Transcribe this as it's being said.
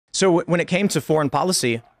So when it came to foreign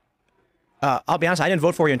policy, I'll be honest, I didn't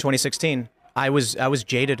vote for you in 2016. I was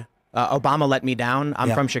jaded. Obama let me down.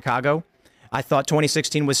 I'm from Chicago. I thought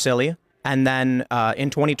 2016 was silly. And then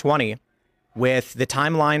in 2020, with the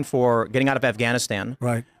timeline for getting out of Afghanistan,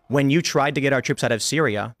 right, when you tried to get our troops out of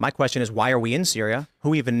Syria, my question is, why are we in Syria?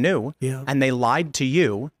 Who even knew? Yeah. And they lied to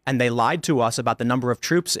you, and they lied to us about the number of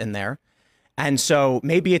troops in there. And so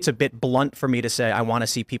maybe it's a bit blunt for me to say I want to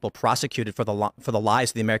see people prosecuted for the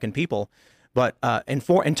lies of the American people. But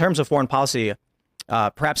in terms of foreign policy,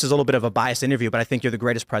 perhaps it's a little bit of a biased interview, but I think you're the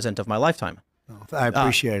greatest president of my lifetime. Oh, I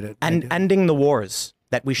appreciate it. And ending the wars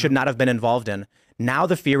that we should not have been involved in. Now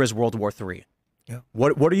the fear is World War III. Yeah.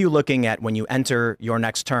 What are you looking at when you enter your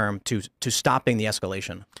next term to stopping the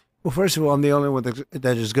escalation? Well, first of all, I'm the only one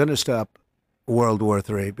that is going to stop World War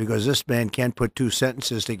III, because this man can't put two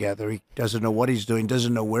sentences together. He doesn't know what he's doing,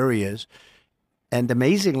 doesn't know where he is. And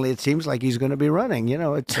amazingly, it seems like he's going to be running. You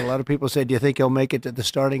know, it's a lot of people say, do you think he'll make it to the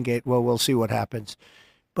starting gate? Well, we'll see what happens.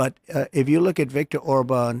 But if you look at Viktor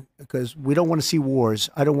Orban, because we don't want to see wars.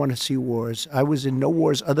 I don't want to see wars. I was in no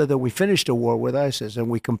wars other than we finished a war with ISIS, and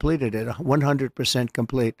we completed it, 100%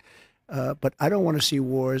 complete. But I don't want to see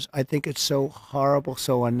wars. I think it's so horrible,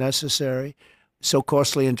 so unnecessary, so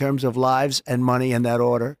costly in terms of lives and money in that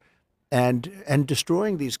order, and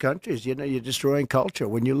destroying these countries. You know, you're destroying culture.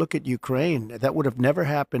 When you look at Ukraine, that would have never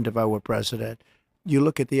happened if I were president. You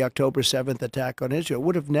look at the October 7th attack on Israel, it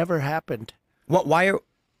would have never happened.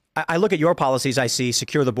 I look at your policies, I see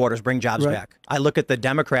secure the borders, bring jobs back. I look at the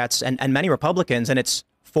Democrats and many Republicans, and it's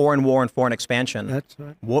foreign war and foreign expansion. That's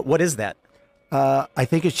right. What is that? I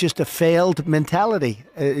think it's just a failed mentality.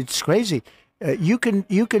 It's crazy. You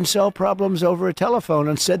can solve problems over a telephone.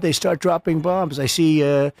 Instead, they start dropping bombs. I see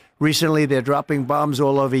recently they're dropping bombs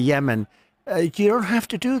all over Yemen. You don't have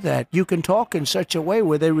to do that. You can talk in such a way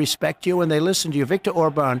where they respect you and they listen to you. Viktor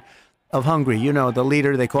Orban of Hungary, you know, the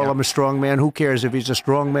leader, they call him a strong man. Who cares if he's a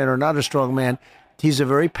strong man or not a strong man? He's a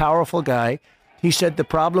very powerful guy. He said the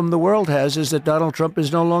problem the world has is that Donald Trump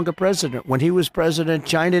is no longer president. When he was president,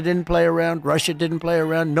 China didn't play around, Russia didn't play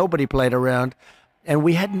around, nobody played around, and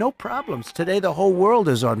we had no problems. Today, the whole world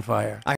is on fire.